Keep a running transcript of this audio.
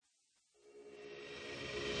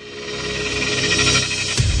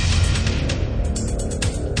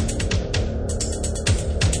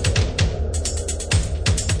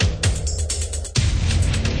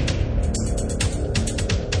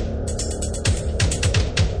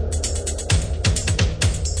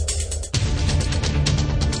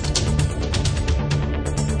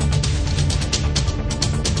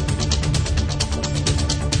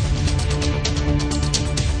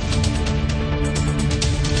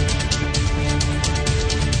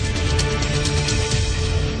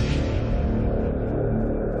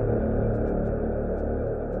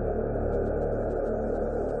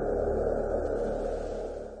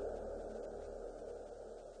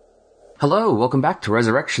Hello, welcome back to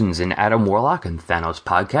Resurrections in Adam Warlock and Thanos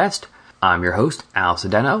podcast. I'm your host, Al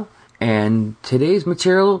Sedeno, and today's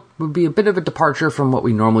material would be a bit of a departure from what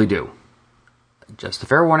we normally do. Just a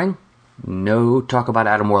fair warning, no talk about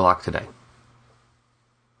Adam Warlock today.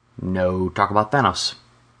 No talk about Thanos.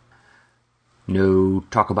 No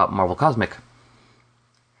talk about Marvel Cosmic.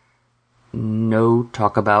 No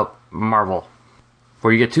talk about Marvel.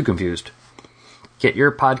 Before you get too confused, get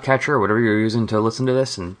your podcatcher or whatever you're using to listen to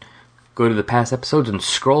this and go to the past episodes and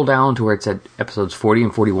scroll down to where it said episodes 40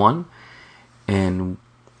 and 41. And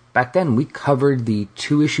back then, we covered the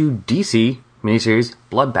 2-issue DC miniseries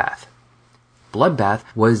Bloodbath. Bloodbath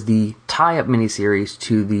was the tie-up miniseries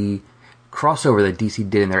to the crossover that DC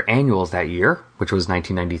did in their annuals that year, which was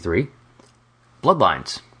 1993,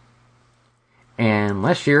 Bloodlines. And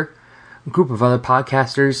last year, a group of other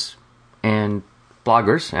podcasters and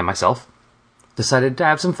bloggers, and myself, decided to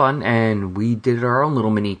have some fun, and we did our own little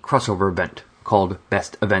mini crossover event called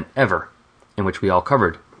Best Event Ever, in which we all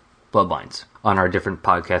covered Bloodlines on our different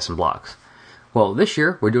podcasts and blogs. Well, this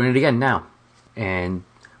year, we're doing it again now, and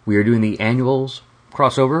we are doing the annuals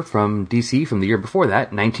crossover from DC from the year before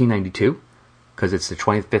that, 1992, because it's the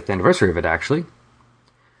 25th anniversary of it, actually.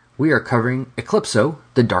 We are covering Eclipso,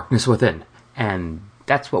 The Darkness Within, and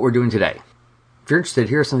that's what we're doing today. If you're interested,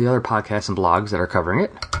 here are some of the other podcasts and blogs that are covering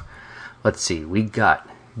it. Let's see, we got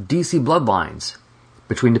DC Bloodlines,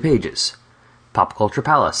 Between the Pages, Pop Culture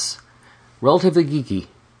Palace, Relatively Geeky,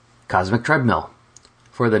 Cosmic Treadmill,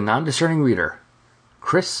 For the Non-Discerning Reader,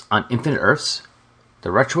 Chris on Infinite Earths, The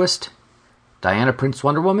Retroist, Diana Prince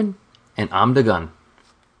Wonder Woman, and Amda Gun.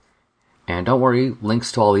 And don't worry,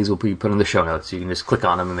 links to all these will be put in the show notes. You can just click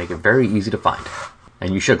on them and make it very easy to find.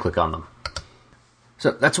 And you should click on them.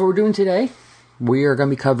 So that's what we're doing today. We are going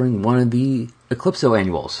to be covering one of the Eclipso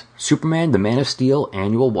annuals, Superman the Man of Steel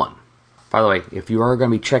Annual 1. By the way, if you are going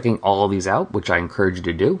to be checking all of these out, which I encourage you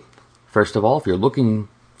to do, first of all, if you're looking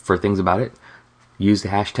for things about it, use the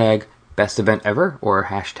hashtag BestEventEver or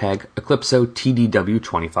hashtag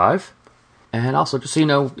EclipsoTDW25. And also, just so you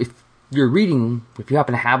know, if you're reading, if you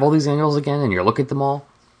happen to have all these annuals again and you're looking at them all,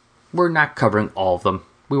 we're not covering all of them.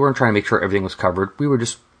 We weren't trying to make sure everything was covered. We were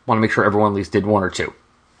just want to make sure everyone at least did one or two.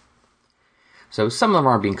 So some of them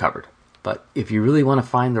aren't being covered. But if you really want to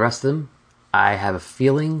find the rest of them, I have a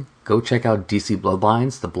feeling, go check out DC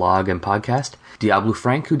Bloodlines, the blog and podcast. Diablo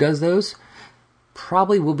Frank, who does those,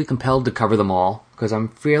 probably will be compelled to cover them all, because I'm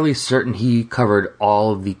fairly certain he covered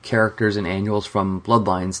all of the characters and annuals from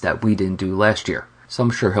Bloodlines that we didn't do last year. So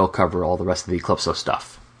I'm sure he'll cover all the rest of the Eclipso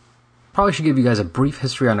stuff. Probably should give you guys a brief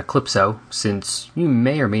history on Eclipso, since you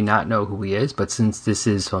may or may not know who he is, but since this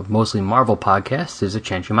is a mostly Marvel podcast, there's a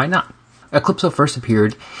chance you might not. Eclipso first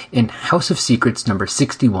appeared in House of Secrets number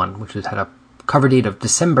 61, which had a cover date of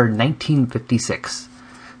December 1956.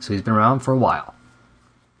 So he's been around for a while.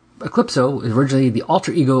 Eclipso is originally the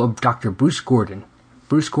alter ego of Dr. Bruce Gordon.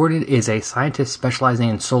 Bruce Gordon is a scientist specializing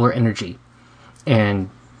in solar energy. And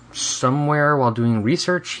somewhere while doing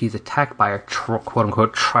research, he's attacked by a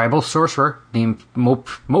quote-unquote tribal sorcerer named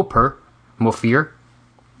Mopir,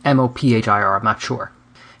 M-O-P-H-I-R, I'm not sure.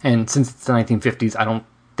 And since it's the 1950s, I don't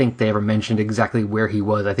think they ever mentioned exactly where he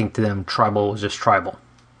was. I think to them, tribal was just tribal.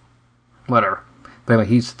 Whatever. But anyway,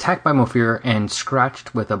 he's attacked by Mopir and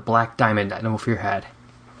scratched with a black diamond that Mopir had.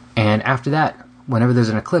 And after that, whenever there's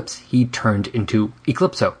an eclipse, he turned into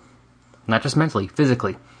Eclipso. Not just mentally,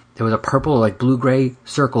 physically. There was a purple, blue-gray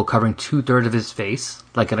circle covering 2/3 of his face,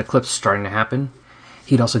 like an eclipse starting to happen.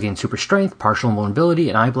 He'd also gained super strength, partial invulnerability,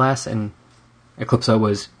 and eye blast, and Eclipso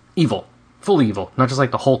was evil. Fully evil. Not just like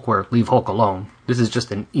the Hulk where leave Hulk alone. This is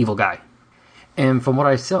just an evil guy. And from what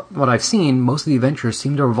I've seen, most of the adventures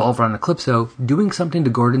seem to revolve around Eclipso doing something to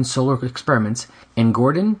Gordon's solar experiments, and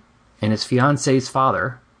Gordon and his fiance's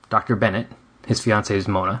father, Dr. Bennett, his fiancee is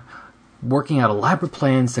Mona, working out elaborate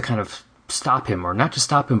plans to kind of stop him, or not just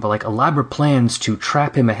stop him, but elaborate plans to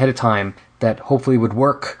trap him ahead of time that hopefully would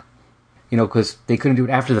work, because they couldn't do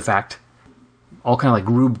it after the fact. All kind of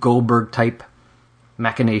Rube Goldberg type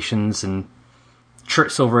machinations and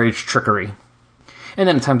Silver Age trickery. And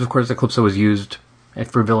then at times, of course, Eclipso was used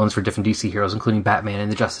for villains for different DC heroes, including Batman and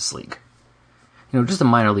the Justice League. Just a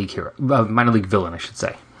minor league villain, I should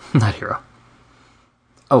say, not hero.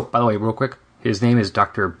 Oh, by the way, real quick, his name is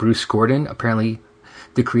Dr. Bruce Gordon. Apparently,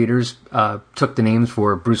 the creators took the names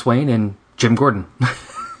for Bruce Wayne and Jim Gordon. I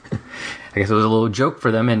guess it was a little joke for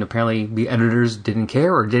them, and apparently the editors didn't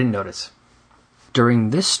care or didn't notice.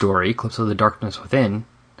 During this story, Eclipso the Darkness Within,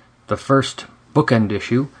 the first bookend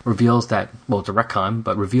issue reveals that, well, it's a retcon,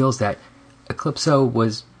 but reveals that Eclipso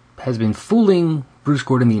has been fooling Bruce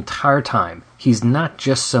Gordon the entire time. He's not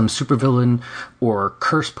just some supervillain or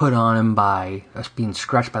curse put on him by us being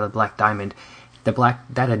scratched by the Black Diamond. That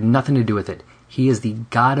had nothing to do with it. He is the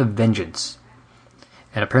god of vengeance.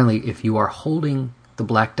 And apparently, if you are holding the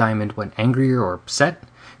Black Diamond when angry or upset,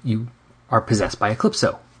 you are possessed by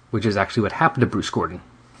Eclipso, which is actually what happened to Bruce Gordon.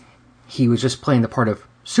 He was just playing the part of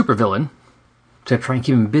supervillain to try and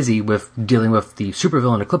keep him busy with dealing with the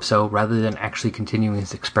supervillain Eclipso rather than actually continuing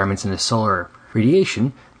his experiments in his solar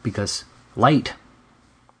radiation, because light,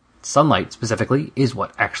 sunlight specifically, is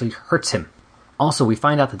what actually hurts him. Also, we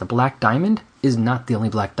find out that the Black Diamond is not the only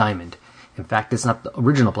Black Diamond. In fact, it's not the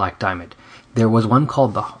original Black Diamond. There was one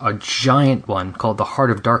a giant one called the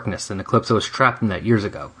Heart of Darkness, and Eclipso was trapped in that years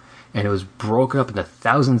ago. And it was broken up into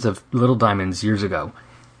thousands of little diamonds years ago.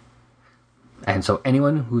 And so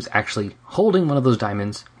anyone who's actually holding one of those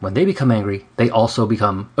diamonds, when they become angry, they also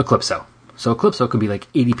become Eclipso. So Eclipso could be like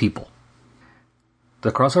 80 people.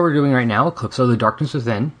 The crossover we're doing right now, Eclipso The Darkness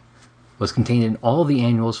Within, was contained in all the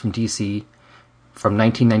annuals from DC from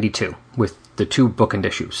 1992, with the 2 bookend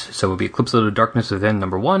issues. So it would be Eclipso The Darkness Within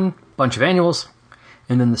number 1, bunch of annuals,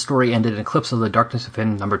 and then the story ended in Eclipso The Darkness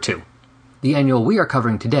Within number 2. The annual we are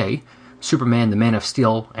covering today, Superman the Man of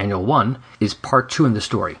Steel Annual 1, is part 2 in the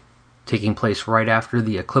story, taking place right after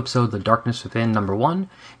the Eclipso The Darkness Within number 1,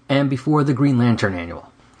 and before the Green Lantern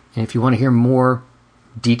Annual. And if you want to hear more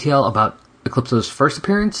detail about Eclipso's first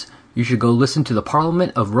appearance, you should go listen to the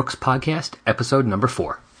Parliament of Rooks podcast, episode number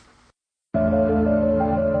 4.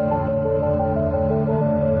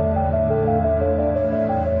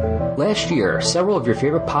 Last year, several of your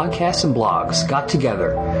favorite podcasts and blogs got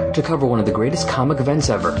together to cover one of the greatest comic events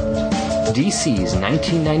ever, DC's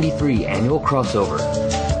 1993 annual crossover,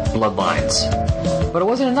 Bloodlines. But it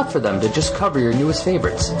wasn't enough for them to just cover your newest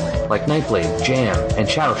favorites, like Nightblade, Jam, and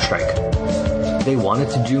Shadowstrike. They wanted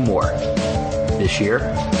to do more. This year,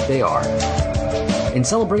 they are. In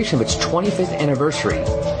celebration of its 25th anniversary,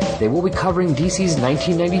 they will be covering DC's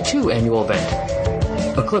 1992 annual event,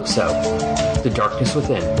 Eclipso, The Darkness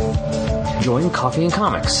Within. Join Coffee and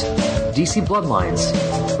Comics, DC Bloodlines,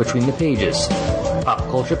 Between the Pages, Pop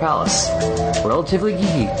Culture Palace, Relatively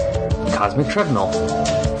Geeky, Cosmic Treadmill,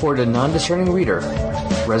 For the Non-Discerning Reader,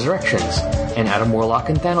 Resurrections, and Adam Warlock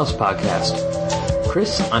and Thanos podcast,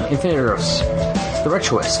 Chris on Infinite Earths, The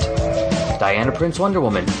Retroist, Diana Prince Wonder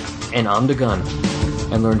Woman, and On the Gun,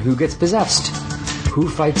 and learn who gets possessed, who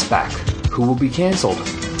fights back, who will be cancelled,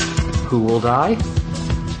 who will die,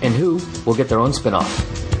 and who will get their own spin-off.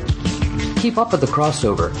 Keep up with the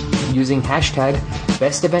crossover using hashtag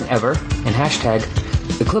BestEventEver and hashtag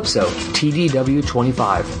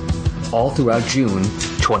EclipsoTDW25 all throughout June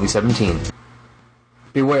 2017.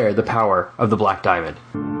 Beware the power of the Black Diamond.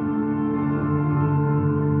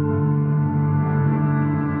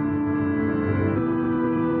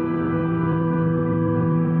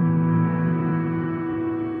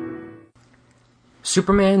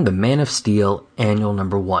 Superman the Man of Steel Annual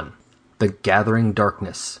Number 1, The Gathering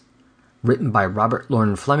Darkness. Written by Robert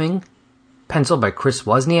Loren Fleming, penciled by Chris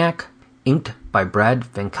Wozniak, inked by Brad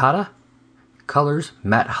Venkata, colors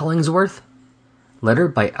Matt Hollingsworth,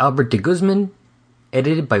 lettered by Albert de Guzman,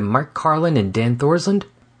 edited by Mark Carlin and Dan Thorsland,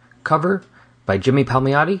 cover by Jimmy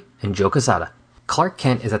Palmiotti and Joe Quesada. Clark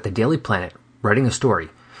Kent is at the Daily Planet, writing a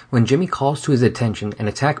story, when Jimmy calls to his attention an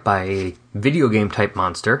attack by a video game-type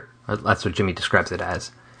monster, that's what Jimmy describes it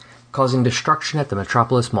as, causing destruction at the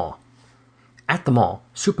Metropolis Mall. At the mall,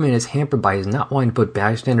 Superman is hampered by his not wanting to put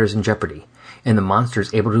bystanders in jeopardy, and the monster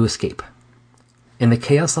is able to escape. In the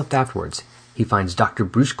chaos left afterwards, he finds Dr.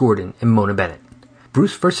 Bruce Gordon and Mona Bennett.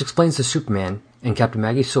 Bruce first explains to Superman and Captain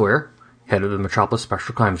Maggie Sawyer, head of the Metropolis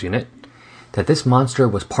Special Crimes Unit, that this monster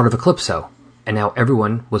was part of Eclipso, and now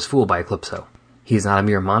everyone was fooled by Eclipso. He is not a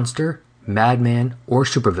mere monster, madman, or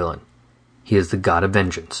supervillain. He is the god of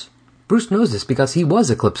vengeance. Bruce knows this because he was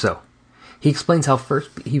Eclipso. He explains how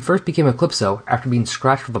he first became Eclipso after being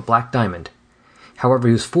scratched with a black diamond. However,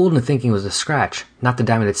 he was fooled into thinking it was a scratch, not the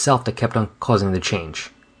diamond itself, that kept on causing the change.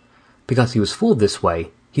 Because he was fooled this way,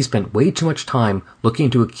 he spent way too much time looking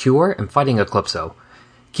into a cure and fighting Eclipso,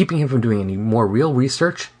 keeping him from doing any more real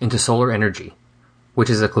research into solar energy, which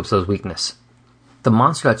is Eclipso's weakness. The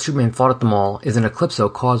monster that Superman fought at the mall is an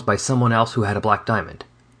Eclipso caused by someone else who had a black diamond.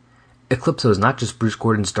 Eclipso is not just Bruce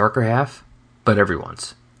Gordon's darker half, but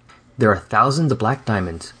everyone's. There are thousands of black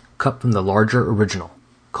diamonds cut from the larger original,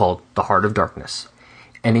 called the Heart of Darkness.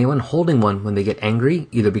 Anyone holding one when they get angry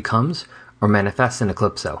either becomes or manifests an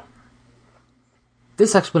Eclipso.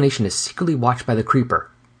 This explanation is secretly watched by the Creeper,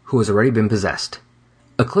 who has already been possessed.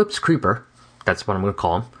 Eclipse Creeper, that's what I'm going to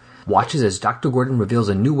call him, watches as Dr. Gordon reveals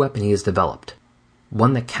a new weapon he has developed.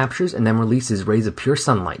 one that captures and then releases rays of pure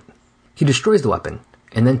sunlight. He destroys the weapon,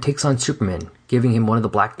 and then takes on Superman, giving him one of the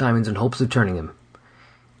black diamonds in hopes of turning him.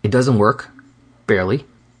 It doesn't work, barely,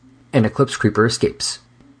 and Eclipse Creeper escapes.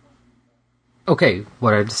 Okay,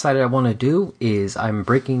 what I decided I want to do is I'm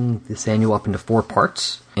breaking this annual up into 4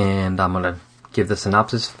 parts, and I'm going to give the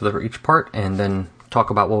synopsis for each part, and then talk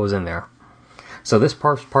about what was in there. So this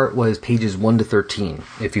part was pages 1 to 13,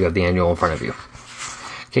 if you have the annual in front of you.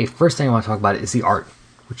 Okay, first thing I want to talk about is the art,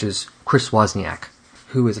 which is Chris Wozniak,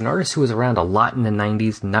 who is an artist who was around a lot in the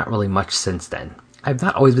 90s, not really much since then. I've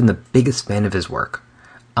not always been the biggest fan of his work.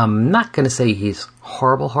 I'm not going to say he's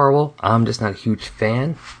horrible, I'm just not a huge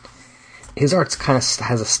fan. His art's kind of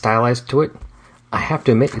has a stylized to it. I have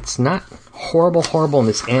to admit, it's not horrible in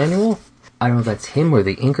this annual. I don't know if that's him or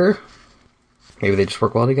the inker. Maybe they just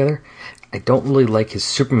work well together. I don't really like his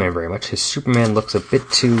Superman very much. His Superman looks a bit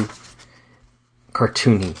too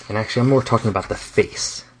cartoony. And actually, I'm more talking about the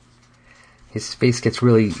face. Superman's face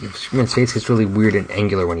gets really weird and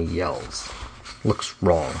angular when he yells. Looks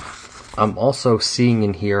wrong. I'm also seeing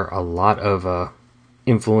in here a lot of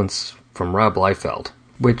influence from Rob Liefeld,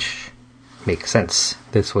 which makes sense.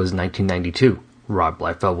 This was 1992. Rob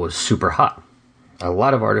Liefeld was super hot. A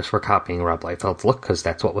lot of artists were copying Rob Liefeld's look because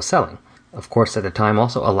that's what was selling. Of course, at the time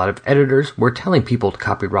also, a lot of editors were telling people to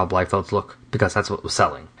copy Rob Liefeld's look because that's what was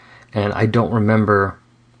selling. And I don't remember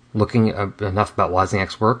looking enough about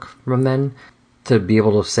Wozniak's work from then to be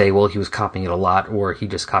able to say, well, he was copying it a lot, or he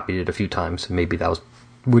just copied it a few times. Maybe that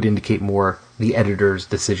would indicate more the editor's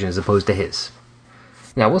decision as opposed to his.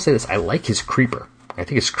 Now, I will say this, I like his Creeper. I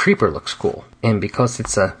think his Creeper looks cool. And because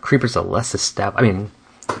Creeper's a less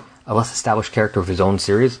established character of his own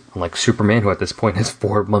series, unlike Superman, who at this point has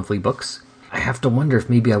 4 monthly books, I have to wonder if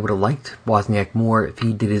maybe I would have liked Wozniak more if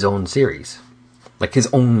he did his own series. Like his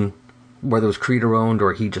own, whether it was creator-owned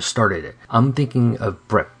or he just started it. I'm thinking of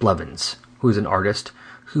Brett Blevins, who is an artist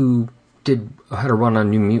who had a run on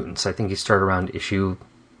New Mutants. I think he started around issue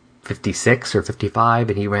 56 or 55,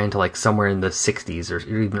 and he ran to like somewhere in the 60s or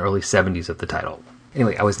even early 70s of the title.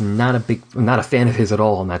 Anyway, I was not a fan of his at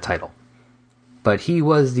all on that title. But he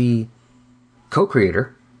was the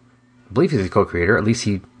co-creator. I believe he's the co-creator. At least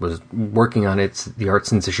he was working on the art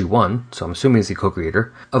since issue 1. So I'm assuming he's the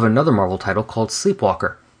co-creator of another Marvel title called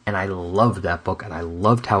Sleepwalker. And I loved that book, and I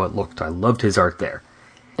loved how it looked. I loved his art there.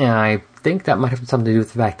 And I think that might have something to do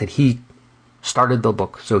with the fact that he started the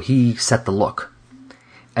book, so he set the look,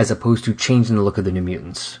 as opposed to changing the look of the New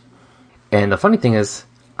Mutants. And the funny thing is,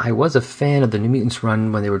 I was a fan of the New Mutants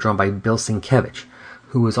run when they were drawn by Bill Sienkiewicz,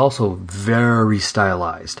 who was also very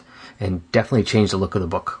stylized, and definitely changed the look of the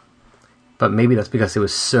book. But maybe that's because it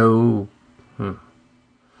was so... I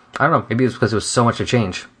don't know, maybe it's because it was so much a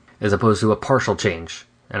change, as opposed to a partial change,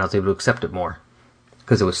 and I was able to accept it more,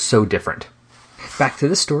 because it was so different. Back to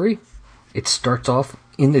this story, it starts off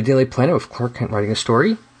in the Daily Planet with Clark Kent writing a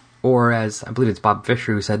story, or as, I believe it's Bob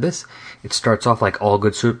Fisher who said this, it starts off like all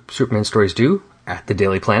good Superman stories do, at the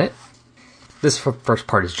Daily Planet. This first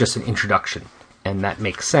part is just an introduction, and that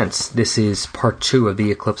makes sense. This is part 2 of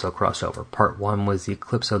the Eclipso crossover. Part 1 was the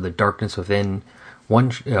Eclipso, the Darkness Within,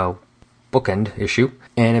 one bookend issue,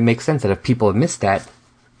 and it makes sense that if people have missed that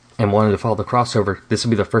and wanted to follow the crossover, this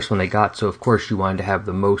will be the first one they got, so of course you wanted to have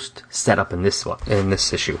the most setup in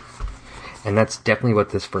this issue. And that's definitely what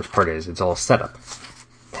this first part is. It's all setup.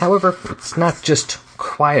 However, it's not just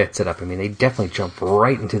quiet setup. I mean, they definitely jump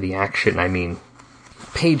right into the action. I mean,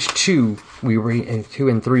 page 2, in 2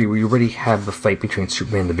 and 3, we already have the fight between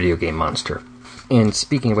Superman and the video game monster. And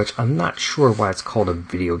speaking of which, I'm not sure why it's called a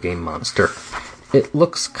video game monster. It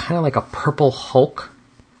looks kind of like a purple Hulk,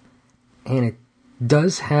 and it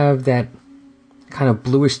does have that kind of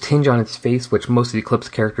bluish tinge on its face, which most of the Eclipse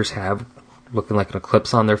characters have, looking like an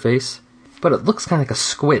eclipse on their face. But it looks kind of like a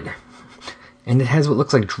squid. And it has what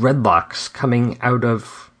looks like dreadlocks coming out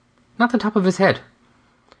of, not the top of his head,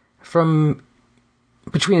 from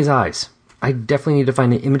between his eyes. I definitely need to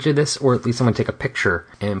find an image of this, or at least I'm going to take a picture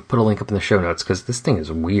and put a link up in the show notes, because this thing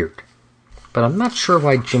is weird. But I'm not sure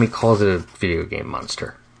why Jimmy calls it a video game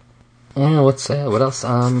monster. And what else?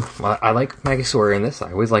 I like Maggie Sawyer in this.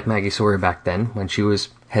 I always liked Maggie Sawyer back then, when she was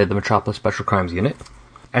head of the Metropolis Special Crimes Unit.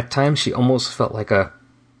 At times, she almost felt like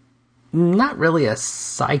not really a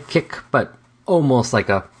sidekick, but almost like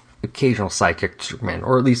a occasional sidekick to Superman.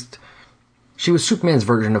 Or at least, she was Superman's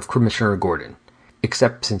version of Commissioner Gordon.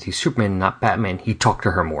 Except since he's Superman and not Batman, he talked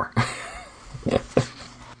to her more.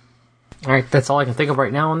 Alright, that's all I can think of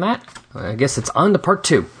right now on that. I guess it's on to part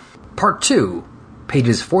 2. Part 2,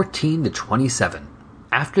 pages 14 to 27.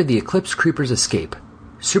 After the Eclipse Creepers escape,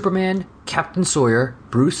 Superman, Captain Sawyer,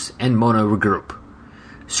 Bruce, and Mona regroup.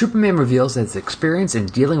 Superman reveals that his experience in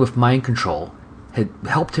dealing with mind control had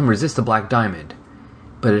helped him resist the Black Diamond,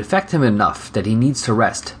 but it affected him enough that he needs to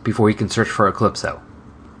rest before he can search for Eclipso.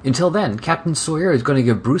 Until then, Captain Sawyer is going to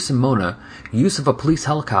give Bruce and Mona use of a police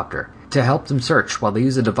helicopter to help them search while they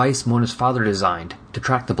use a device Mona's father designed to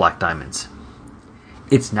track the Black Diamonds.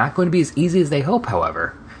 It's not going to be as easy as they hope,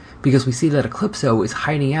 however, because we see that Eclipso is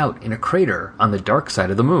hiding out in a crater on the dark side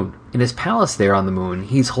of the moon. In his palace there on the moon,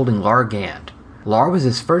 he's holding Lar Gand. Lar was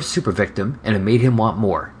his first super victim, and it made him want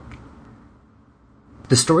more.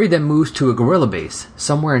 The story then moves to a guerrilla base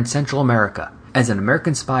somewhere in Central America, as an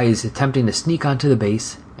American spy is attempting to sneak onto the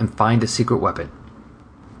base and find a secret weapon.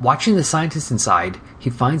 Watching the scientists inside, he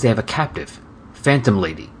finds they have a captive, Phantom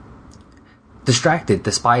Lady. Distracted,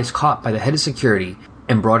 the spy is caught by the head of security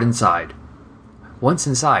and brought inside. Once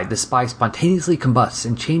inside, the spy spontaneously combusts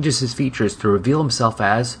and changes his features to reveal himself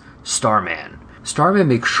as Starman. Starman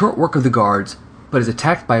makes short work of the guards, but is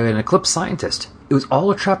attacked by an Eclipse scientist. It was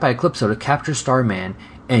all a trap by Eclipso to capture Starman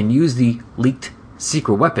and use the leaked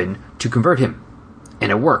secret weapon to convert him.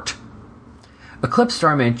 And it worked. Eclipse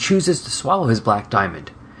Starman chooses to swallow his Black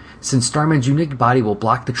Diamond, since Starman's unique body will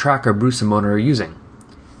block the tracker Bruce and Mona are using.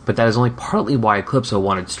 But that is only partly why Eclipso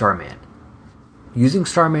wanted Starman. Using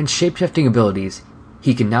Starman's shape-shifting abilities,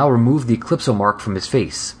 he can now remove the Eclipso mark from his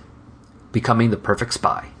face, becoming the perfect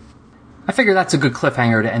spy. I figure that's a good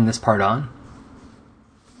cliffhanger to end this part on.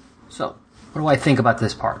 So, what do I think about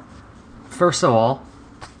this part? First of all,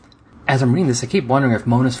 as I'm reading this, I keep wondering if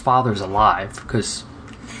Mona's father's alive, because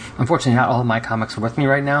unfortunately not all of my comics are with me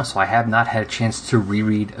right now, so I have not had a chance to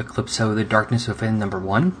reread Eclipso The Darkness Within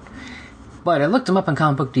 #1. But I looked him up on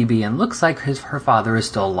ComicBookDB, and looks like her father is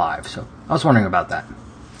still alive, so I was wondering about that.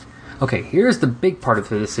 Okay, here's the big part of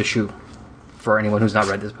this issue, for anyone who's not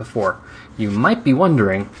read this before. You might be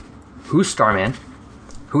wondering, who's Starman,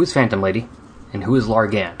 who is Phantom Lady, and who is Lar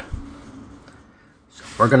Gand? So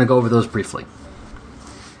we're going to go over those briefly.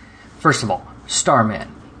 First of all, Starman.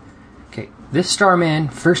 Okay, this Starman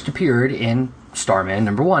first appeared in Starman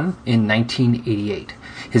 #1 in 1988.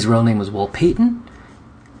 His real name was Will Payton.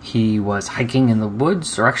 He was hiking in the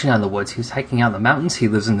woods, or actually not in the woods, he was hiking out in the mountains. He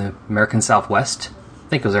lives in the American Southwest. I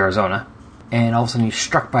think it was Arizona. And all of a sudden he's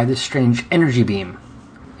struck by this strange energy beam.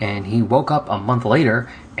 And he woke up a month later,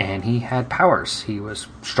 and he had powers. He was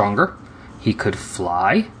stronger. He could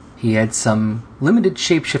fly. He had some limited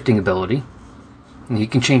shape-shifting ability. And he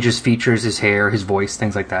can change his features, his hair, his voice,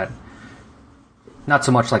 things like that. Not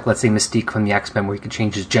so much like, let's say, Mystique from the X-Men, where he could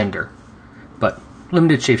change his gender. But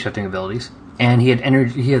limited shape-shifting abilities. And he had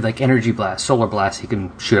energy blast, solar blast he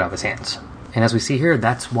can shoot out of his hands. And as we see here,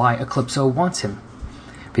 that's why Eclipso wants him.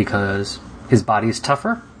 Because his body is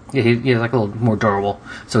tougher. He's like a little more durable.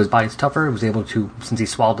 So his body's tougher. He was able to, since he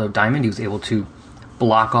swallowed a diamond, he was able to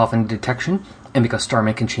block off any detection. And because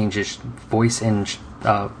Starman can change his voice and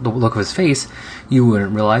the look of his face, you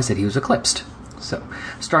wouldn't realize that he was eclipsed. So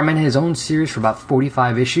Starman had his own series for about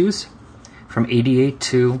 45 issues. From 88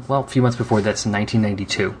 to, well, a few months before that's in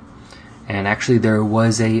 1992. And actually there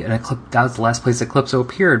was that was the last place Eclipso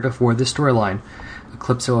appeared before this storyline.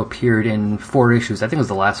 Eclipso appeared in 4 issues. I think it was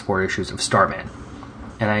the last 4 issues of Starman.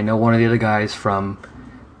 And I know one of the other guys that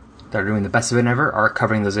are doing the Best of It Ever are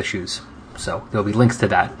covering those issues. So there'll be links to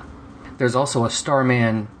that. There's also a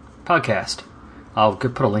Starman podcast. I'll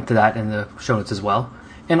put a link to that in the show notes as well.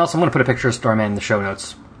 And also I'm going to put a picture of Starman in the show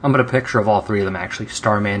notes. I'm going to put a picture of all 3 of them actually.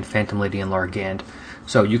 Starman, Phantom Lady, and Lar Gand.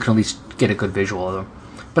 So you can at least get a good visual of them.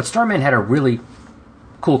 But Starman had a really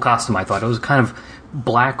cool costume, I thought. It was kind of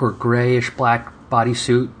black or grayish black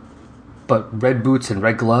bodysuit, but red boots and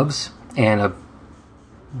red gloves, and a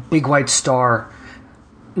big white star,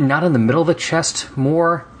 not in the middle of the chest,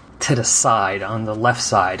 more to the side, on the left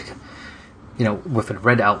side, with a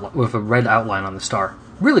red outline on the star.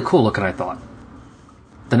 Really cool looking, I thought.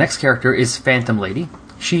 The next character is Phantom Lady.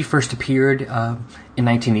 She first appeared in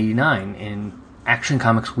 1989 in Action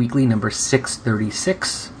Comics Weekly number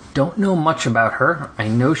 636. Don't know much about her. I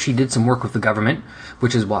know she did some work with the government,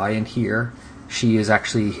 which is why in here she is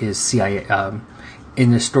actually his CIA.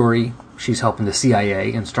 In this story, she's helping the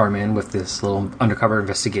CIA and Starman with this little undercover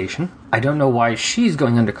investigation. I don't know why she's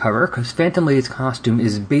going undercover, because Phantom Lady's costume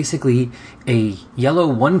is basically a yellow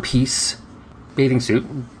one-piece bathing suit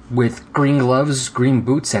with green gloves, green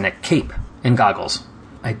boots, and a cape and goggles.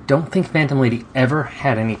 I don't think Phantom Lady ever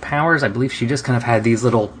had any powers. I believe she just kind of had these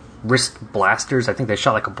little wrist blasters. I think they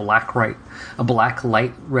shot like a black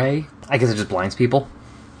light ray. I guess it just blinds people.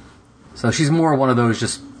 So she's more one of those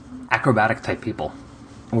just acrobatic type people,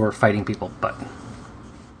 or fighting people, but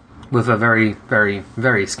with a very, very,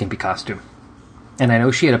 very skimpy costume. And I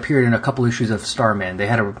know she had appeared in a couple issues of Starman. They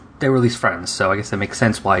had they were at least friends, so I guess that makes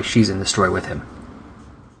sense why she's in the story with him.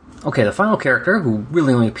 Okay, the final character, who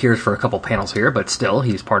really only appears for a couple panels here, but still,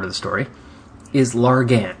 he's part of the story, is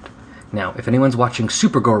Largand. Now, if anyone's watching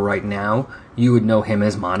Supergirl right now, you would know him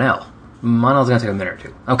as Mon-El. Mon-El's going to take a minute or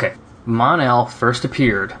two. Okay, Mon-El first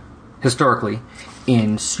appeared, historically,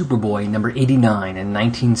 in Superboy number 89 in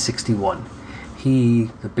 1961.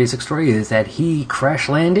 The basic story is that he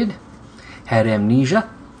crash-landed, had amnesia,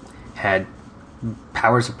 had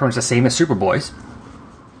powers pretty much the same as Superboy's,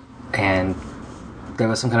 and there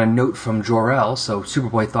was some kind of note from Jor-El, so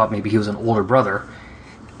Superboy thought maybe he was an older brother,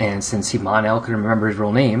 and since Mon-El couldn't remember his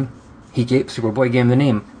real name, Superboy gave him the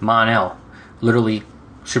name Mon-El. Literally,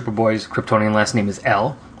 Superboy's Kryptonian last name is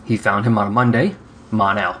El. He found him on a Monday,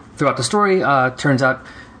 Mon-El. Throughout the story, turns out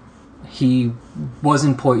he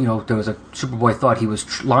wasn't, there was Superboy thought he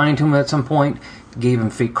was lying to him at some point, gave him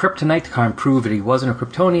fake kryptonite to kind of prove that he wasn't a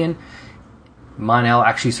Kryptonian. Mon-El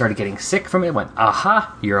actually started getting sick from it, went,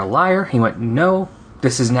 aha, you're a liar. He went, no,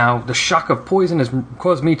 this is now, the shock of poison has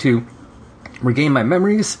caused me to regain my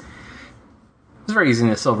memories. It's very easy in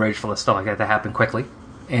the Silver Age for this stuff like that to happen quickly.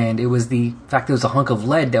 And it was the fact there was a hunk of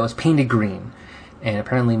lead that was painted green. And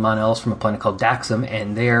apparently Mon-El's from a planet called Daxam,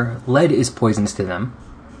 and their lead is poisonous to them.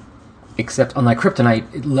 Except, unlike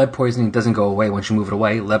kryptonite, lead poisoning doesn't go away once you move it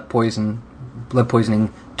away. Lead poisoning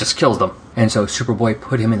just kills them. And so Superboy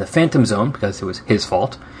put him in the Phantom Zone, because it was his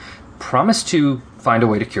fault. Promised to find a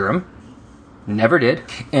way to cure him. Never did.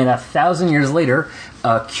 And 1,000 years later,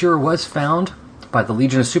 a cure was found by the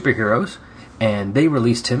Legion of Superheroes, and they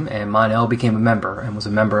released him, and Mon-El became a member, and was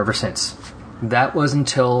a member ever since. That was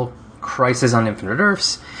until Crisis on Infinite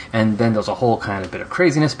Earths, and then there was a whole kind of bit of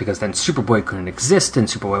craziness, because then Superboy couldn't exist, and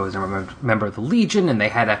Superboy was a member of the Legion, and they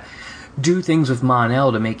had to do things with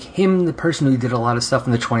Mon-El to make him the person who did a lot of stuff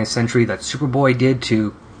in the 20th century that Superboy did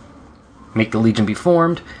to make the Legion be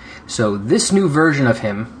formed. So this new version of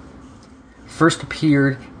him first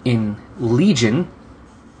appeared in Legion,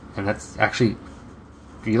 and that's actually,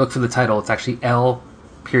 if you look for the title, it's actually L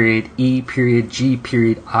period E period G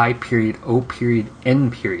period I period O period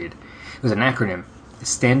N period. It was an acronym.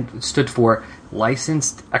 It stood for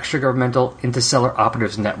Licensed Extragovernmental Interstellar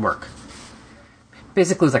Operatives Network.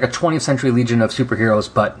 Basically, it's like a 20th century Legion of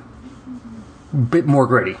superheroes, but a bit more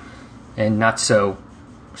gritty and not so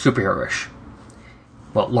superhero-ish.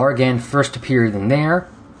 Well, Largand first appeared in there,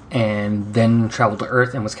 and then traveled to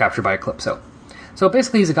Earth and was captured by Eclipso. So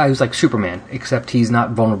basically he's a guy who's like Superman, except he's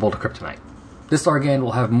not vulnerable to kryptonite. This Largand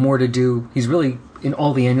will have more to do. He's really, in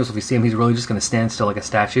all the annuals, if you see him, he's really just going to stand still like a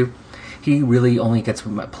statue. He really only gets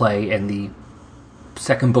play in the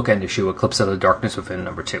second bookend issue, Eclipse of the Darkness Within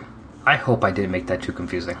 #2. I hope I didn't make that too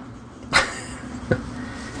confusing.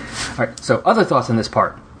 Alright, so other thoughts on this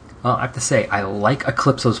part. Well, I have to say, I like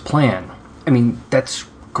Eclipso's plan. I mean, that's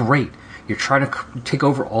great. You're trying to take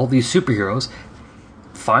over all these superheroes.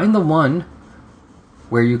 Find the one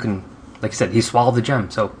where you can, like I said, he swallowed the gem.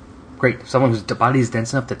 So, great. Someone whose body is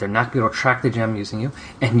dense enough that they're not going to be able to track the gem using you.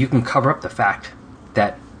 And you can cover up the fact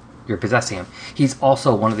that you're possessing him. He's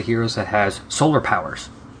also one of the heroes that has solar powers.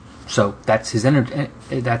 So, that's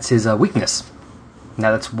his weakness.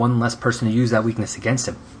 Now that's one less person to use that weakness against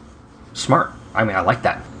him. Smart. I mean, I like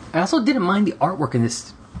that. I also didn't mind the artwork in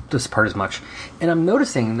this part as much. And I'm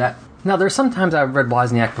noticing that, now there's sometimes I've read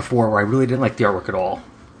Wozniak before where I really didn't like the artwork at all.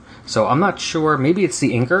 So I'm not sure, maybe it's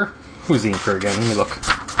the inker. Who's the inker again? Let me look.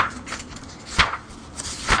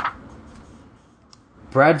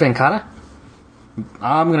 Brad Venkata?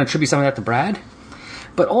 I'm going to attribute some of that to Brad.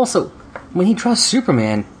 But also, when he draws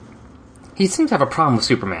Superman, he seems to have a problem with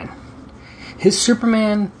Superman. His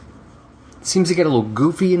Superman seems to get a little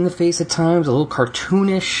goofy in the face at times, a little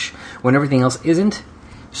cartoonish, when everything else isn't.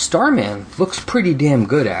 Starman looks pretty damn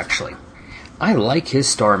good, actually. I like his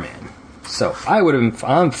Starman. So,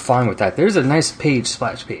 I'm fine with that. There's a nice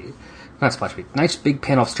nice big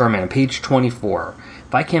panel of Starman on page 24.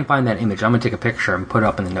 If I can't find that image, I'm going to take a picture and put it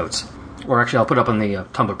up in the notes. Or actually, I'll put it up on the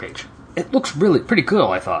Tumblr page. It looks really pretty cool,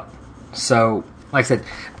 I thought. So, like I said,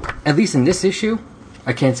 at least in this issue,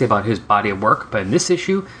 I can't say about his body of work, but in this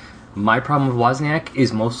issue, my problem with Wozniak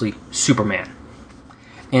is mostly Superman.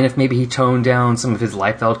 And if maybe he toned down some of his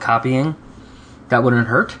Liefeld copying, that wouldn't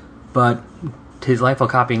hurt. But his Liefeld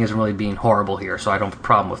copying isn't really being horrible here, so I don't have a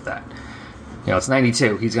problem with that. You know, it's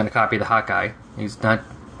 92. He's going to copy the hot guy. He's not,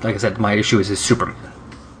 like I said, my issue is his Superman.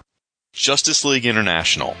 Justice League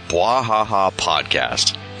International, Bwahaha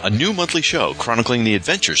Podcast. A new monthly show chronicling the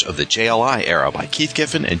adventures of the JLI era by Keith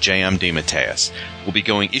Giffen and J.M. DeMatteis. We'll be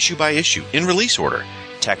going issue by issue in release order,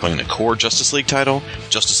 tackling the core Justice League title,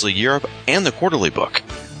 Justice League Europe, and the quarterly book.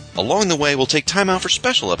 Along the way, we'll take time out for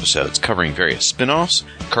special episodes covering various spin-offs,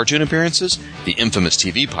 cartoon appearances, the infamous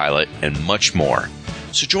TV pilot, and much more.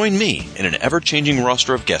 So join me in an ever-changing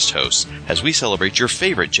roster of guest hosts as we celebrate your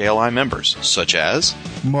favorite JLI members, such as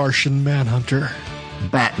Martian Manhunter,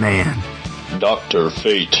 Batman, Dr.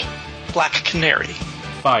 Fate, Black Canary,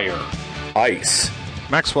 Fire, Ice,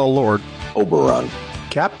 Maxwell Lord, Oberon,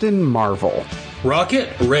 Captain Marvel, Rocket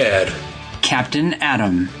Red, Captain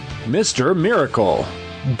Atom, Mr. Miracle,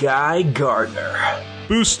 Guy Gardner,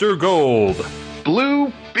 Booster Gold,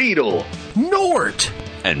 Blue Beetle, Nort,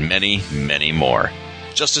 and many, many more.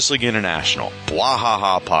 Justice League International,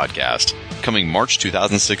 Bwahaha Podcast, coming March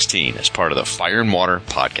 2016 as part of the Fire and Water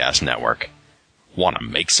Podcast Network. Want to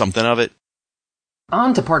make something of it?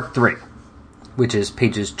 On to part 3, which is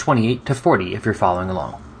pages 28 to 40 if you're following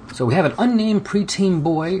along. So we have an unnamed preteen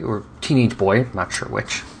boy, or teenage boy, not sure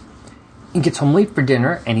which. He gets home late for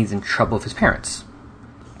dinner and he's in trouble with his parents.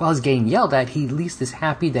 While he's getting yelled at, he at least is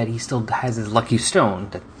happy that he still has his lucky stone,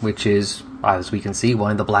 which is, as we can see,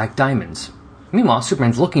 one of the black diamonds. Meanwhile,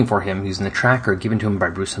 Superman's looking for him using the tracker given to him by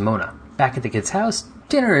Bruce and Mona. Back at the kid's house,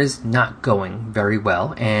 dinner is not going very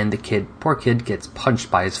well, and the poor kid gets punched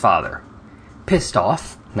by his father. Pissed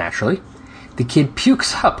off, naturally, the kid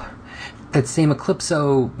pukes up that same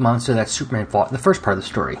Eclipso monster that Superman fought in the first part of the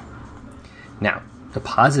story. Now, the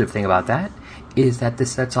positive thing about that is that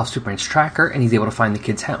this sets off Superman's tracker and he's able to find the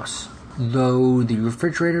kid's house. Though the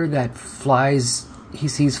refrigerator that he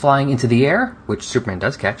sees flying into the air, which Superman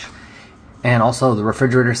does catch, and also the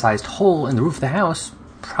refrigerator-sized hole in the roof of the house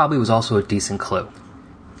probably was also a decent clue.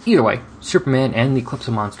 Either way, Superman and the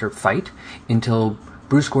Eclipso monster fight until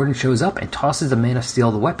Bruce Gordon shows up and tosses the Man of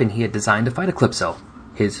Steel the weapon he had designed to fight Eclipso,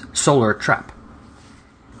 his solar trap.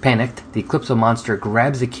 Panicked, the Eclipso monster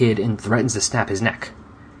grabs the kid and threatens to snap his neck.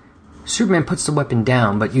 Superman puts the weapon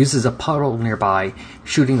down, but uses a puddle nearby,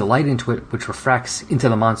 shooting the light into it, which refracts into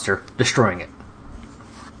the monster, destroying it.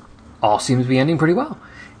 All seems to be ending pretty well,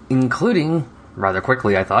 including, rather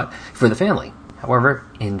quickly I thought, for the family. However,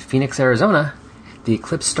 in Phoenix, Arizona, the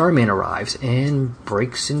Eclipse Starman arrives and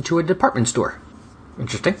breaks into a department store.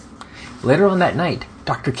 Interesting. Later on that night,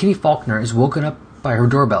 Dr. Kitty Faulkner is woken up by her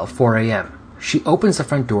doorbell at 4 a.m. She opens the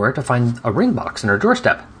front door to find a ring box on her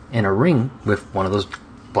doorstep, and a ring with one of those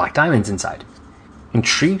black diamonds inside.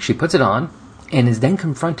 Intrigued, she puts it on, and is then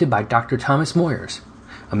confronted by Dr. Thomas Moyers,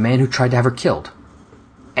 a man who tried to have her killed.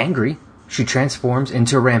 Angry, she transforms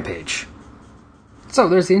into Rampage. So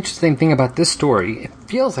there's the interesting thing about this story. It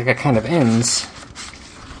feels like it kind of ends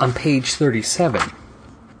on page 37.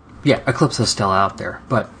 Yeah, Eclipso's still out there,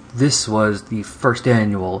 but this was the first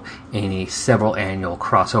annual in a several annual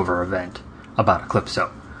crossover event about Eclipso.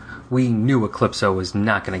 We knew Eclipso was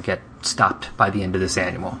not going to get stopped by the end of this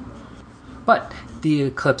annual. But the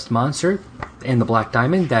Eclipse monster and the Black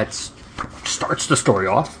Diamond, that starts the story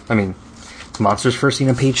off. I mean, the monster's first seen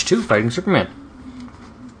on page 2 fighting Superman.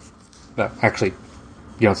 Actually,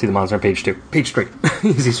 you don't see the monster on page 2. Page 3.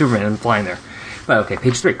 You see Superman flying there. But okay,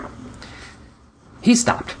 page 3. He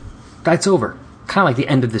stopped. That's over. Kind of like the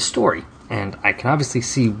end of this story. And I can obviously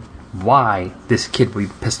see why this kid would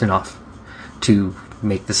be pissed off to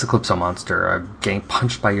make this Eclipso monster. Getting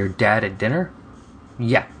punched by your dad at dinner?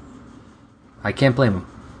 Yeah. I can't blame him.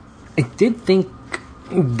 I did think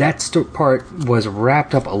that part was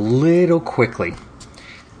wrapped up a little quickly.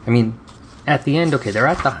 I mean, at the end, okay, they're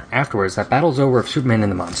at the... Afterwards, that battle's over of Superman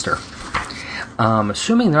and the monster.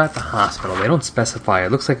 Assuming they're at the hospital, they don't specify.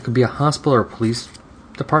 It looks like it could be a hospital or a police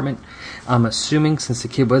department. I'm assuming, since the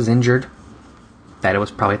kid was injured, that it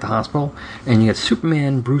was probably at the hospital. And you get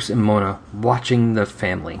Superman, Bruce, and Mona watching the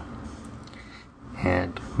family.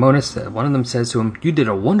 And Mona said, one of them says to him, "You did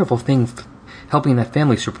a wonderful thing helping that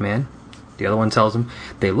family, Superman." The other one tells him,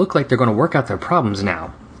 "They look like they're going to work out their problems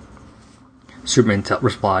now." Superman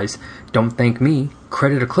replies, "Don't thank me.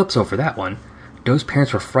 Credit Eclipso for that one. Those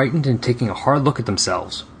parents were frightened and taking a hard look at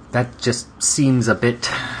themselves." That just seems a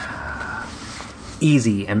bit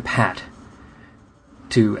easy and pat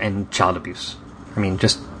to end child abuse. I mean,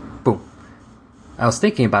 just boom. I was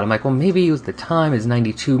thinking about it, I'm like, well, maybe it was the time, it's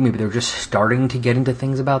 92, maybe they were just starting to get into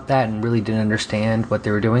things about that and really didn't understand what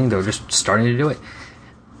they were doing. They were just starting to do it.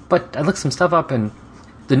 But I looked some stuff up, and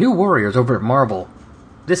the New Warriors over at Marvel,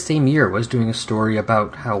 this same year, was doing a story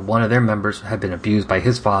about how one of their members had been abused by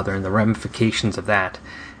his father and the ramifications of that.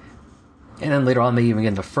 And then later on, they even get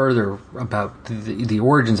into further about the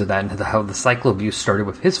origins of that and how the cycle of abuse started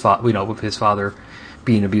with his with his father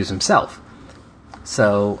being abused himself.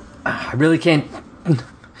 So I really can't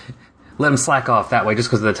let him slack off that way just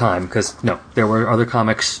because of the time. Because no, there were other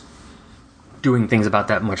comics doing things about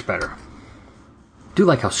that much better. do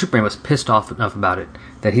like how Superman was pissed off enough about it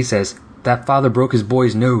that he says, "That father broke his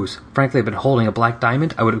boy's nose. Frankly, I've been holding a black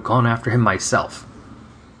diamond. I would have gone after him myself."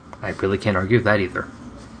 I really can't argue with that either.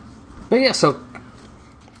 But yeah, so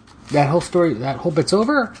that whole story, that whole bit's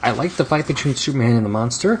over. I like the fight between Superman and the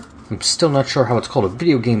monster. I'm still not sure how it's called a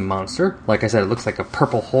video game monster. Like I said, it looks like a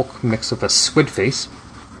purple Hulk mixed with a squid face.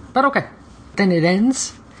 But okay. Then it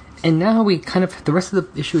ends, and now we the rest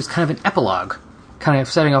of the issue is kind of an epilogue. Kind of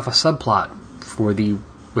setting off a subplot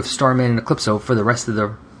with Starman and Eclipso for the rest of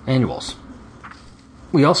the annuals.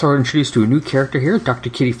 We also are introduced to a new character here, Dr.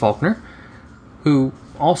 Kitty Faulkner, who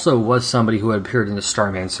also was somebody who had appeared in the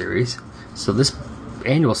Starman series. So this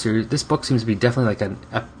annual series, this book seems to be definitely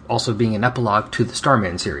like also being an epilogue to the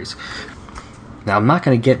Starman series. Now, I'm not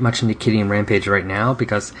going to get much into Kitty and Rampage right now,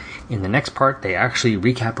 because in the next part, they actually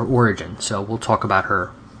recap her origin, so we'll talk about her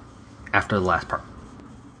after the last part.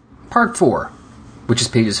 Part 4, which is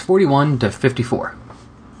pages 41 to 54.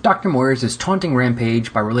 Dr. Moyers is taunting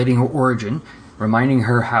Rampage by relating her origin, reminding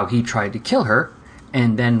her how he tried to kill her,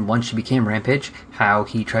 and then, once she became Rampage, how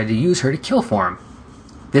he tried to use her to kill for him.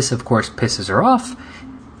 This, of course, pisses her off,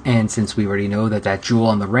 and since we already know that that jewel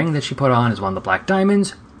on the ring that she put on is one of the black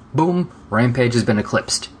diamonds, boom, Rampage has been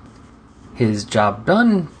eclipsed. His job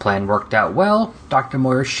done, plan worked out well, Dr.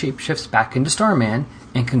 Moyers shapeshifts back into Starman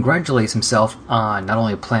and congratulates himself on not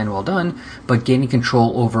only a plan well done, but gaining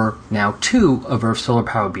control over now 2 of Earth's solar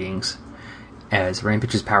power beings, as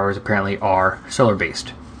Rampage's powers apparently are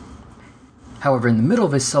solar-based. However, in the middle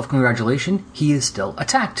of his self-congratulation, he is still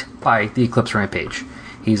attacked by the Eclipse Rampage.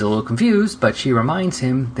 He's a little confused, but she reminds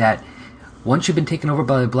him that once you've been taken over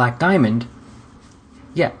by the Black Diamond,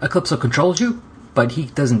 yeah, Eclipso controls you, but he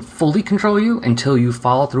doesn't fully control you until you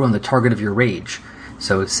follow through on the target of your rage.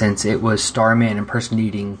 So since it was Starman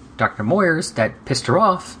impersonating Dr. Moyers that pissed her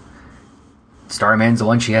off, Starman's the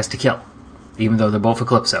one she has to kill, even though they're both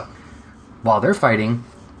Eclipso. While they're fighting,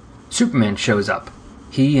 Superman shows up.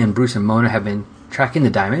 He and Bruce and Mona have been tracking the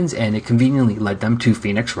diamonds, and it conveniently led them to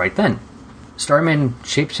Phoenix right then. Starman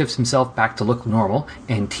shapeshifts himself back to look normal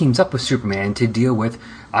and teams up with Superman to deal with,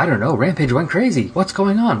 I don't know, Rampage went crazy. What's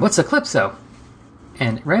going on? What's Eclipso?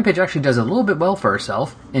 And Rampage actually does a little bit well for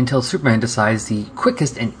herself until Superman decides the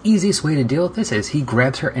quickest and easiest way to deal with this is he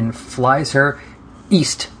grabs her and flies her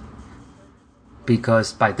east.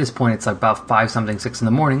 Because by this point it's like about 5-something, 6 in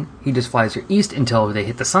the morning. He just flies her east until they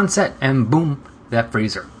hit the sunset and boom, that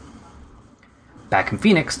frees her. Back in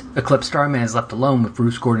Phoenix, Eclipse Starman is left alone with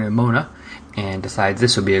Bruce Gordon and Mona and decides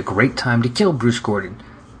this would be a great time to kill Bruce Gordon.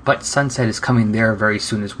 But sunset is coming there very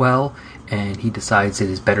soon as well, and he decides it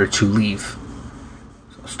is better to leave.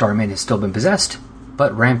 So Starman has still been possessed,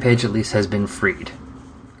 but Rampage at least has been freed.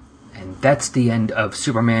 And that's the end of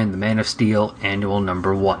Superman the Man of Steel Annual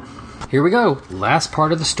Number 1. Here we go, last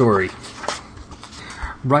part of the story.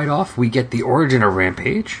 Right off, we get the origin of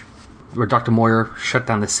Rampage, where Dr. Moyer shut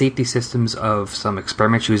down the safety systems of some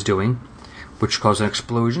experiment she was doing, which caused an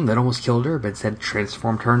explosion that almost killed her, but instead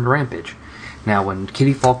transformed her into Rampage. Now, when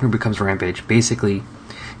Kitty Faulkner becomes Rampage, basically,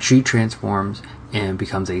 she transforms and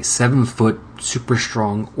becomes a 7-foot, super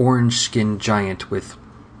strong, orange-skinned giant with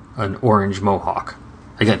an orange mohawk.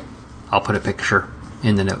 Again, I'll put a picture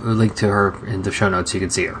in the link to her in the show notes so you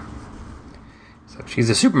can see her. So she's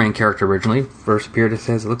a Superman character originally. First appeared, it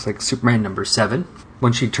says, it looks like Superman number 7.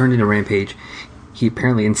 When she turned into Rampage, he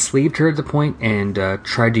apparently enslaved her at the point and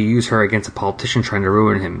tried to use her against a politician trying to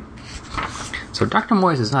ruin him. So Dr.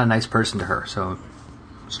 Moyes is not a nice person to her, so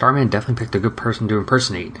Starman definitely picked a good person to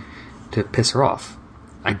impersonate to piss her off.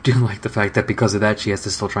 I do like the fact that because of that she has to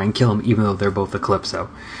still try and kill him even though they're both Eclipso.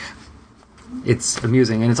 It's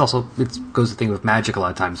amusing, and it goes the thing with magic a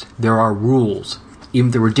lot of times. There are rules,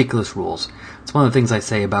 even the ridiculous rules. It's one of the things I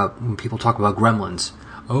say about when people talk about gremlins.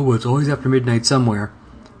 Oh, well, it's always after midnight somewhere.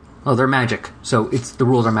 Oh, they're magic, so the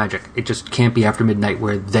rules are magic. It just can't be after midnight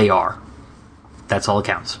where they are. That's all it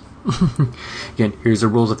counts. Again, here's the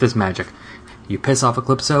rules of this magic. You piss off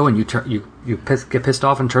Eclipso and get pissed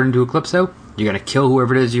off and turn into Eclipso, you're going to kill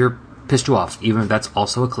whoever it is you're pissed you off, even if that's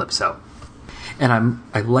also Eclipso. And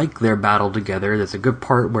I like their battle together. There's a good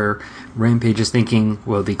part where Rampage is thinking,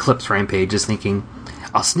 well, the Eclipse Rampage is thinking,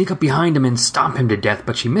 I'll sneak up behind him and stomp him to death,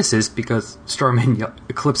 but she misses because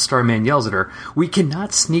Eclipse Starman yells at her, we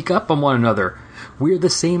cannot sneak up on one another. We're the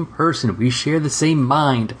same person. We share the same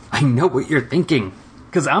mind. I know what you're thinking,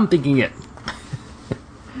 because I'm thinking it.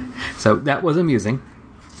 So that was amusing.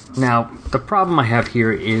 Now, the problem I have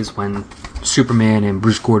here is when Superman and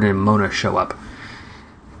Bruce Gordon and Mona show up.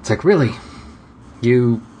 It's like, really?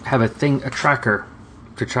 You have a tracker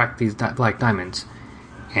to track these black diamonds,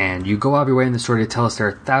 and you go out of your way in the story to tell us there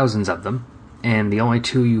are thousands of them, and the only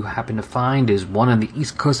two you happen to find is one on the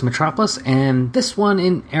east coast of Metropolis, and this one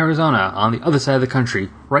in Arizona, on the other side of the country,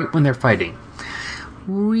 right when they're fighting.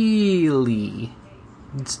 Really,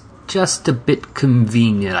 it's just a bit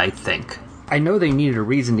convenient, I think. I know they needed a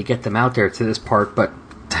reason to get them out there to this part, but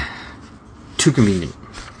too convenient.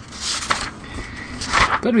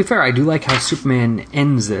 But to be fair, I do like how Superman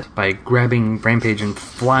ends it by grabbing Rampage and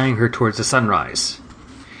flying her towards the sunrise.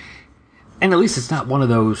 And at least it's not one of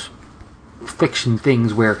those fiction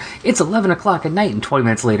things where it's 11 o'clock at night and 20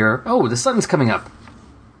 minutes later, oh, the sun's coming up.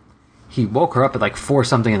 He woke her up at like 4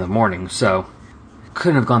 something in the morning, so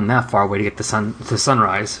couldn't have gone that far away to get the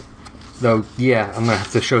sunrise. Though, yeah, I'm going to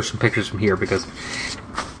have to show some pictures from here because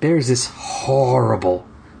there's this horrible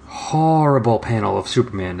panel of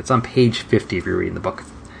Superman. It's on page 50 if you're reading the book.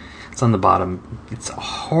 It's on the bottom. It's a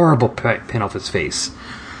horrible panel of his face.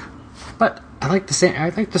 But I like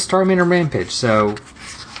the Starman and Rampage, so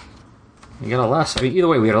you got a lot. I mean, either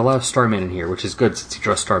way, we got a lot of Starman in here, which is good since he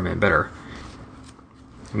draws Starman better.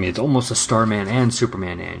 I mean, it's almost a Starman and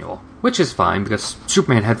Superman annual, which is fine because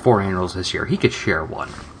Superman had 4 annuals this year. He could share one.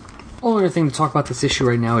 Only other thing to talk about this issue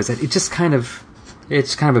right now is that it's kind of a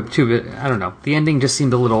too bit. I don't know. The ending just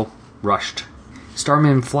seemed a little rushed.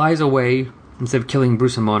 Starman flies away instead of killing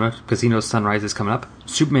Bruce and Mona because he knows sunrise is coming up.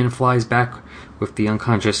 Superman flies back with the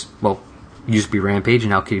unconscious, used to be Rampage and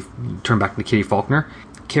now turned back into Kitty Faulkner.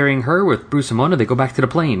 Carrying her with Bruce and Mona, they go back to the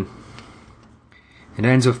plane. It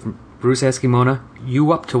ends with Bruce asking Mona,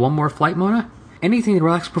 "You up to one more flight, Mona?" "Anything to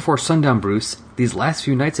relax before sundown, Bruce. These last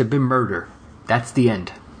few nights have been murder." That's the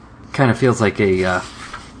end. Kind of feels like a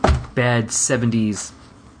bad 70s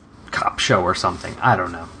cop show or something. I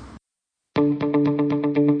don't know.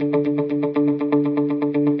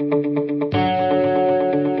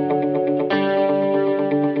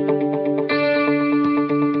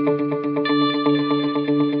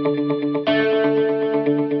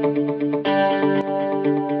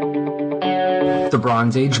 The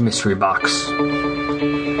Bronze Age Mystery Box.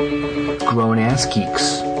 Grown-ass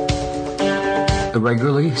geeks.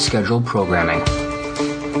 Irregularly scheduled programming.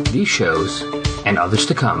 These shows, and others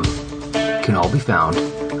to come, can all be found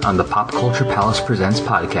on the Pop Culture Palace Presents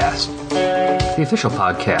podcast, the official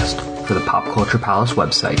podcast for the Pop Culture Palace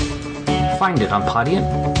website. Find it on Podiant,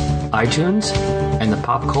 iTunes, and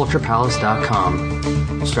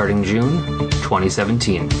thepopculturepalace.com, starting June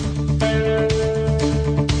 2017.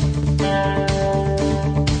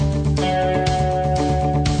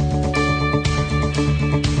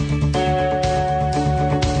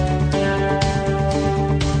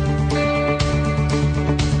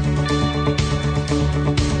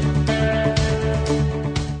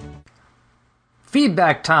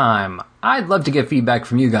 Feedback time! I'd love to get feedback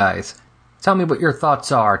from you guys. Tell me what your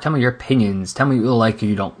thoughts are, tell me your opinions, tell me what you like and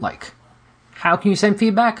you don't like. How can you send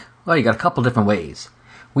feedback? Well, you got a couple different ways.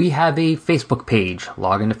 We have a Facebook page.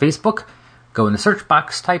 Log into Facebook, go in the search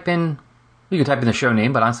box, you can type in the show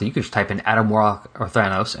name, but honestly, you could just type in Adam Warlock or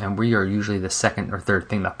Thanos, and we are usually the second or third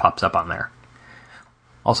thing that pops up on there.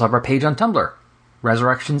 Also have our page on Tumblr,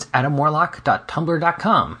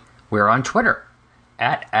 resurrectionsadamwarlock.tumblr.com. We're on Twitter,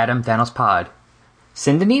 @AdamThanosPod.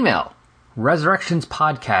 Send an email,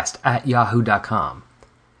 resurrectionspodcast@yahoo.com.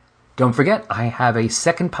 Don't forget, I have a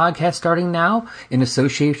second podcast starting now in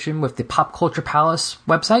association with the Pop Culture Palace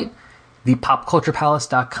website,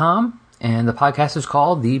 thepopculturepalace.com, and the podcast is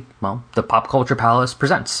called the Pop Culture Palace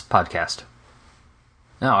Presents podcast.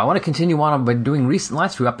 Now, I want to continue on what I've been doing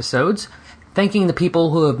last few episodes, thanking the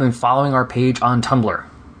people who have been following our page on Tumblr.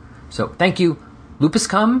 So, thank you, Lupus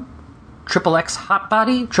Cum, XXX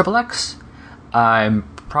Hotbody, XXX. I'm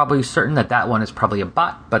probably certain that one is probably a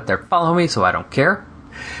bot, but they're following me, so I don't care.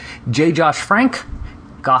 J. Josh Frank,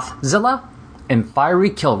 Gothzilla, and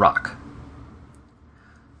Fiery Killrock.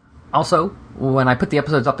 Also, when I put the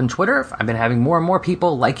episodes up on Twitter, I've been having more and more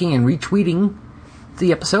people liking and retweeting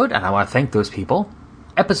the episode, and I want to thank those people.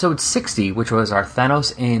 Episode 60, which was our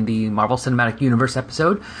Thanos in the Marvel Cinematic Universe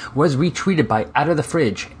episode, was retweeted by Out of the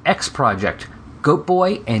Fridge, X Project, Goat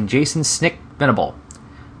Boy, and Jason Snick Venable.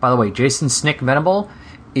 By the way, Jason Snick Venable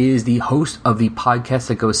is the host of the podcast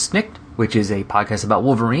that goes Snicked, which is a podcast about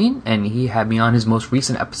Wolverine, and he had me on his most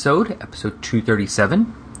recent episode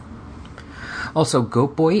 237. Also,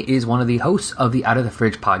 Goat Boy is one of the hosts of the Out of the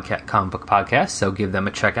Fridge comic book podcast, so give them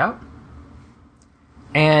a check out.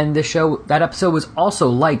 And that episode was also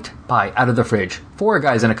liked by Out of the Fridge, 4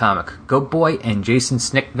 Guys in a Comic, Goat Boy and Jason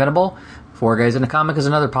Snick Venable. 4 Guys in a Comic is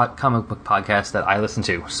another comic book podcast that I listen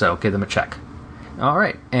to, so give them a check.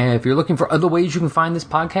 Alright, and if you're looking for other ways you can find this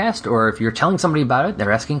podcast, or if you're telling somebody about it,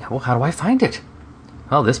 they're asking, well, how do I find it?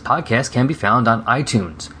 Well, this podcast can be found on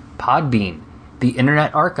iTunes, Podbean, the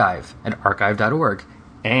Internet Archive at archive.org.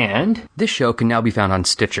 And this show can now be found on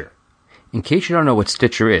Stitcher. In case you don't know what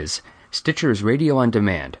Stitcher is radio on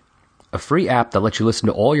demand, a free app that lets you listen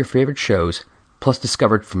to all your favorite shows, plus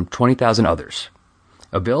discovered from 20,000 others.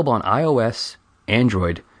 Available on iOS,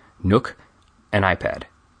 Android, Nook, and iPad.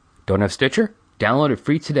 Don't have Stitcher? Download it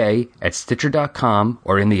free today at Stitcher.com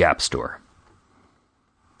or in the App Store.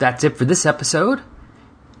 That's it for this episode.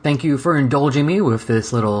 Thank you for indulging me with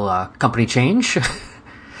this little company change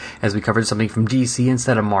as we covered something from DC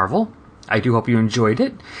instead of Marvel. I do hope you enjoyed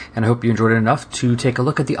it, and I hope you enjoyed it enough to take a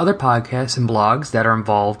look at the other podcasts and blogs that are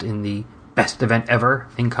involved in the best event ever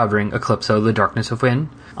in covering Eclipso: The Darkness of Wynn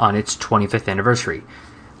on its 25th anniversary.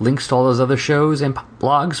 Links to all those other shows and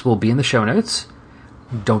blogs will be in the show notes.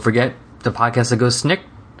 Don't forget the podcast that goes snick,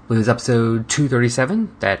 which is episode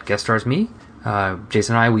 237, that guest stars me.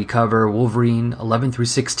 Jason and I, we cover Wolverine 11 through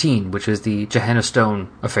 16, which is the Johanna Stone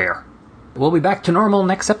affair. We'll be back to normal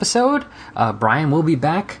next episode. Brian will be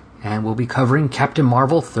back, and we'll be covering Captain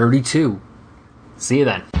Marvel 32. See you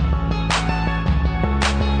then.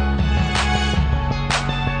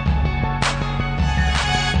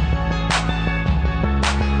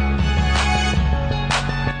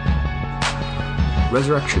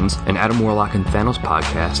 Resurrections, an Adam Warlock and Thanos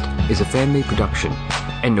podcast, is a fan-made production,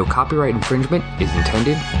 and no copyright infringement is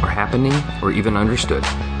intended, or happening, or even understood.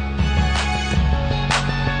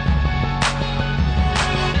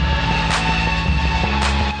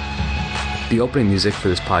 The opening music for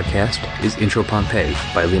this podcast is Intro Pompeii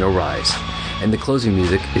by Lino Rise, and the closing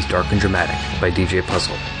music is Dark and Dramatic by DJ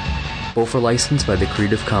Puzzle. Both are licensed by the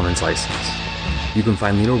Creative Commons license. You can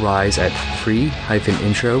find Lino Rise at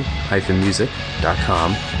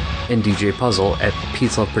free-intro-music.com and DJ Puzzle at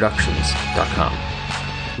peaceloveproductions.com.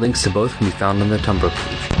 Links to both can be found on the Tumblr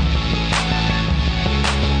page.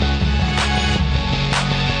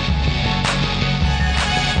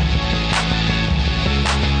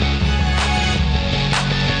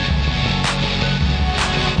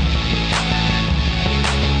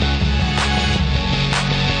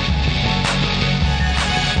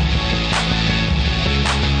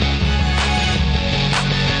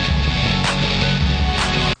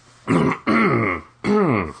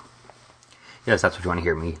 Yes, that's what you want to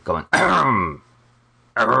hear me going.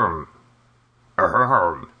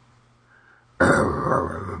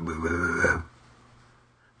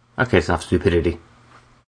 Okay, it's enough stupidity.